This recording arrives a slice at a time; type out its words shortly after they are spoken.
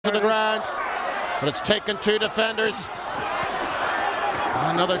to the ground, but it's taken 2 defenders.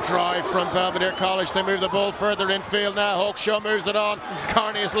 Another drive from Belvedere College. They move the ball further infield now. Hawkshaw moves it on.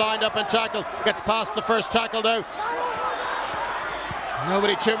 Carney is lined up and tackled. Gets past the first tackle though.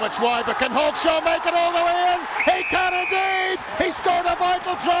 Nobody too much wide, but can Hawkshaw make it all the way in? He can indeed! He scored a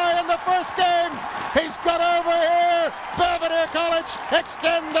vital try in the first game. He's got over here. Belvedere College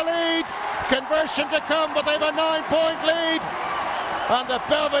extend the lead. Conversion to come, but they've a 9-point lead. And the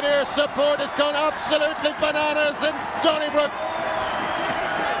Belvedere support has gone absolutely bananas in Donnybrook.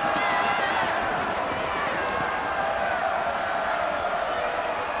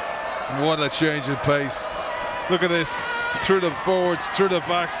 What a change of pace. Look at this. Through the forwards, through the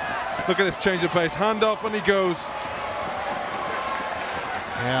backs. Look at this change of pace. Hand off when he goes.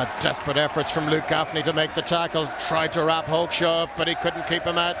 Yeah, desperate efforts from Luke Gaffney to make the tackle. Tried to wrap Hawkshaw up, but he couldn't keep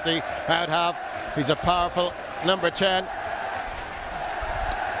him at the out half. He's a powerful number 10.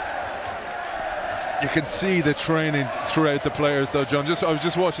 You can see the training throughout the players though, John. I was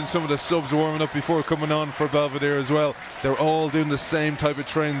just watching some of the subs warming up before coming on for Belvedere as well. They're all doing the same type of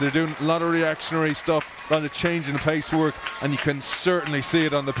training. They're doing a lot of reactionary stuff, a lot of changing pace work, and you can certainly see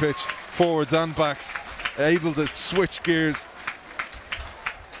it on the pitch. Forwards and backs, able to switch gears.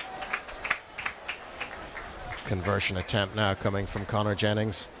 Conversion attempt now coming from Conor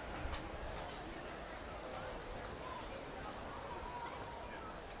Jennings.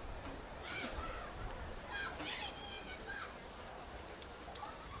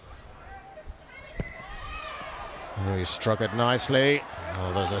 Oh, he struck it nicely.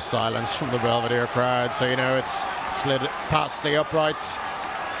 Oh, there's a silence from the Belvedere crowd, so you know it's slid past the uprights.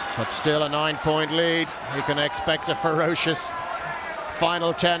 But still a 9-point lead. You can expect a ferocious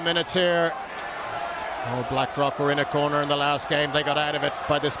final 10 minutes here. Oh, Blackrock were in a corner in the last game. They got out of it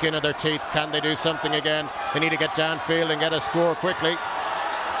by the skin of their teeth. Can they do something again? They need to get downfield and get a score quickly.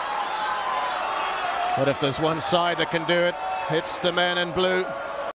 But if there's one side that can do it, it's the men in blue.